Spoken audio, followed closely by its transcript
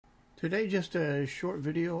Today, just a short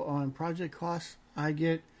video on project costs. I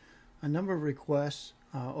get a number of requests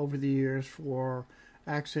over the years for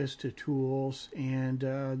access to tools, and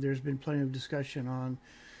there's been plenty of discussion on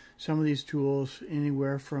some of these tools,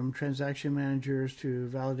 anywhere from transaction managers to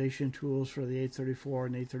validation tools for the 834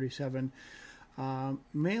 and 837,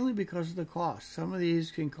 mainly because of the cost. Some of these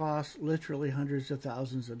can cost literally hundreds of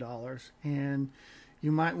thousands of dollars, and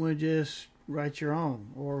you might want to just write your own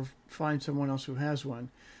or find someone else who has one.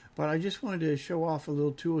 But I just wanted to show off a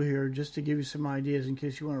little tool here just to give you some ideas in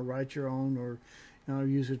case you want to write your own or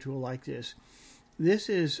use a tool like this. This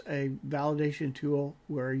is a validation tool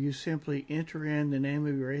where you simply enter in the name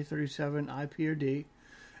of your 837 IP or D,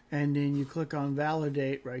 and then you click on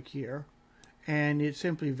validate right here, and it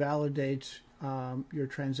simply validates your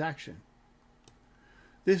transaction.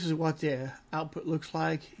 This is what the output looks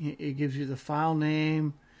like. It gives you the file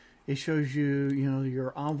name. It shows you,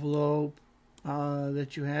 your envelope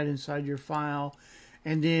that you had inside your file,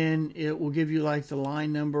 and then it will give you like the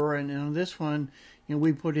line number. And on this one,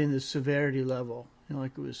 we put in the severity level,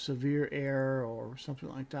 like it was severe error or something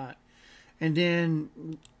like that. And then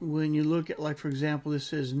when you look at, like, for example, this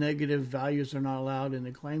says negative values are not allowed in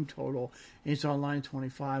the claim total. It's on line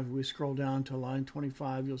 25. If we scroll down to line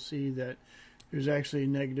 25, you'll see that there's actually a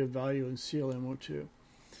negative value in CLMO2.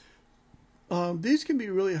 These can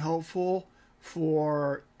be really helpful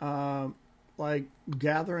for like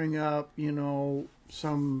gathering up,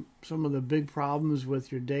 some of the big problems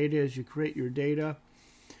with your data as you create your data.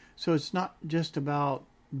 So it's not just about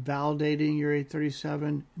validating your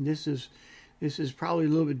 837. This is probably a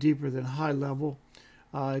little bit deeper than high level.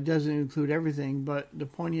 It doesn't include everything, but the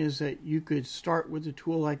point is that you could start with a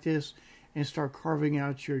tool like this and start carving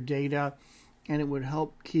out your data, and it would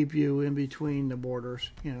help keep you in between the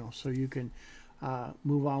borders, so you can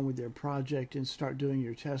move on with your project and start doing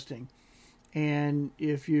your testing. And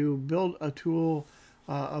if you build a tool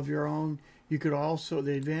of your own, you could also,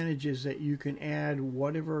 the advantage is that you can add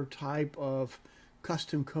whatever type of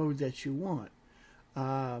custom code that you want.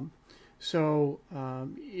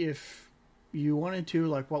 If you wanted to,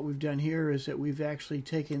 like what we've done here is that we've actually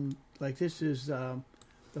taken, like this is the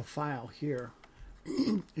file here.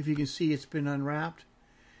 If you can see, it's been unwrapped.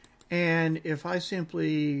 And if I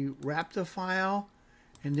simply wrap the file,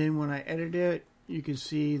 and then when I edit it, you can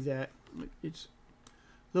see that it's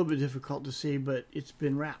a little bit difficult to see, but it's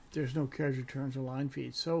been wrapped. There's no carriage returns or line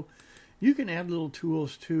feeds. So you can add little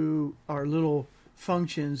tools to, or little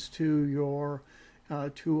functions to your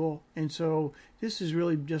tool. And so this is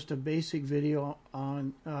really just a basic video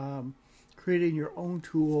on creating your own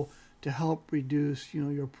tool to help reduce,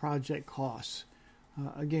 your project costs.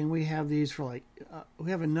 Again, we have these for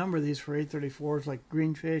we have a number of these for 834s, like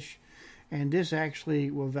Greenfish, and this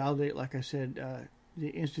actually will validate, like I said, the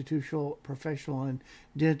institutional, professional, and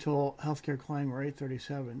dental healthcare claim, or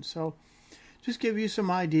 837. So just give you some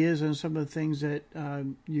ideas on some of the things that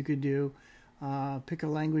you could do. Pick a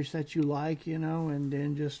language that you like, and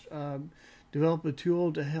then just develop a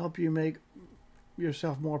tool to help you make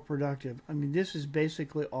yourself more productive. I mean, this is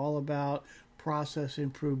basically all about process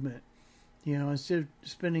improvement. Instead of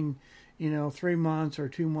spending, 3 months or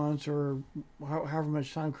 2 months or however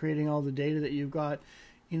much time creating all the data that you've got,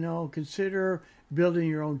 consider building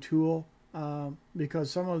your own tool, because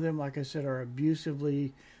some of them, like I said, are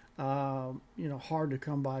abusively, hard to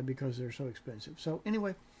come by because they're so expensive. So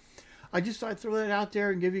anyway, I just thought I'd throw that out there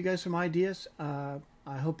and give you guys some ideas. I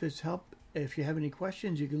hope this helped. If you have any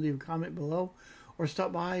questions, you can leave a comment below or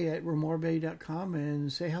stop by at remorebay.com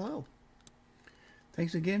and say hello.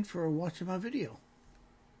 Thanks again for watching my video.